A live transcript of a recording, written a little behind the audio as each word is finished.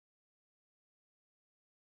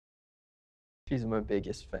She's my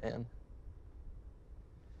biggest fan.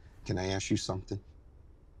 Can I ask you something?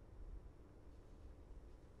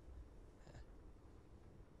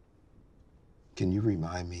 Can you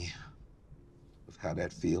remind me of how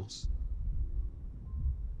that feels?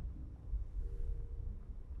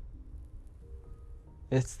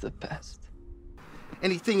 It's the best.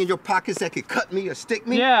 Anything in your pockets that could cut me or stick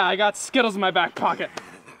me? Yeah, I got Skittles in my back pocket.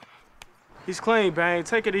 He's clean, Bang.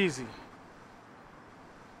 Take it easy.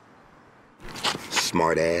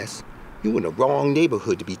 Smart ass. You in the wrong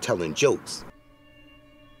neighborhood to be telling jokes.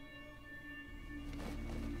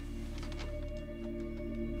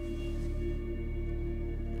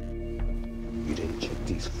 You didn't check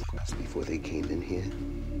these f***s before they came in here?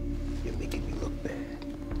 You're making me look bad,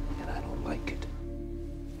 and I don't like it.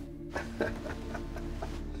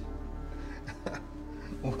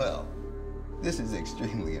 Well, this is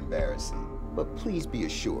extremely embarrassing, but please be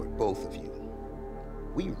assured, both of you,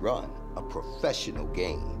 we run a professional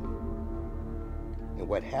game. And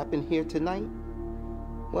what happened here tonight,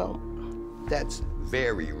 well, that's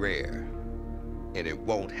very rare, and it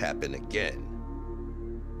won't happen again.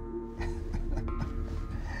 I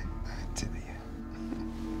tell you.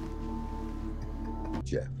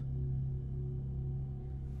 Jeff,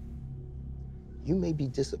 you may be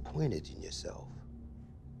disappointed in yourself,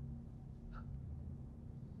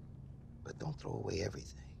 but don't throw away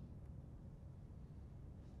everything.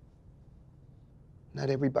 Not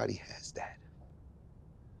everybody has that.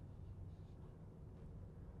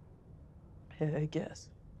 Yeah, I guess.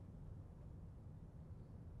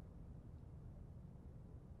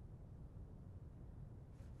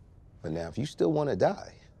 But now, if you still want to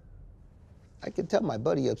die, I can tell my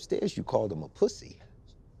buddy upstairs you called him a pussy.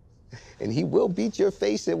 And he will beat your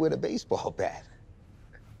face in with a baseball bat.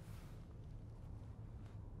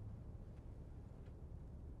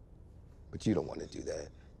 But you don't want to do that.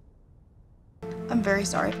 I'm very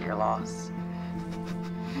sorry for your loss.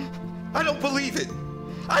 I don't believe it.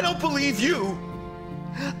 I don't believe you.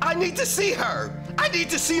 I need to see her. I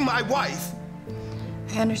need to see my wife.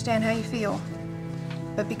 I understand how you feel,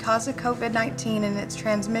 but because of COVID-19 and its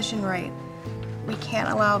transmission rate, we can't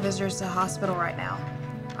allow visitors to the hospital right now.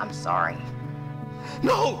 I'm sorry.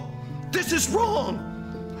 No, this is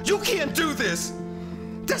wrong. You can't do this.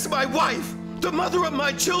 That's my wife, the mother of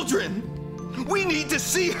my children. We need to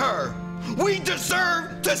see her. We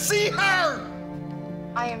deserve to see her.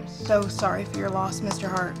 I am so sorry for your loss, Mr.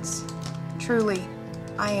 Hartz. Truly,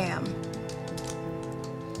 I am.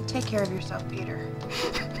 Take care of yourself, Peter.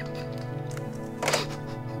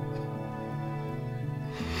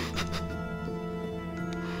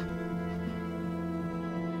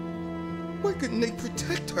 Why couldn't they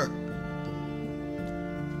protect her?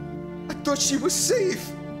 I thought she was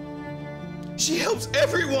safe. She helps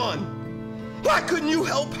everyone. Why couldn't you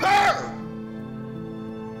help her?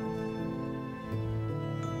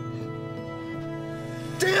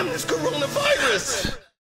 Damn this coronavirus!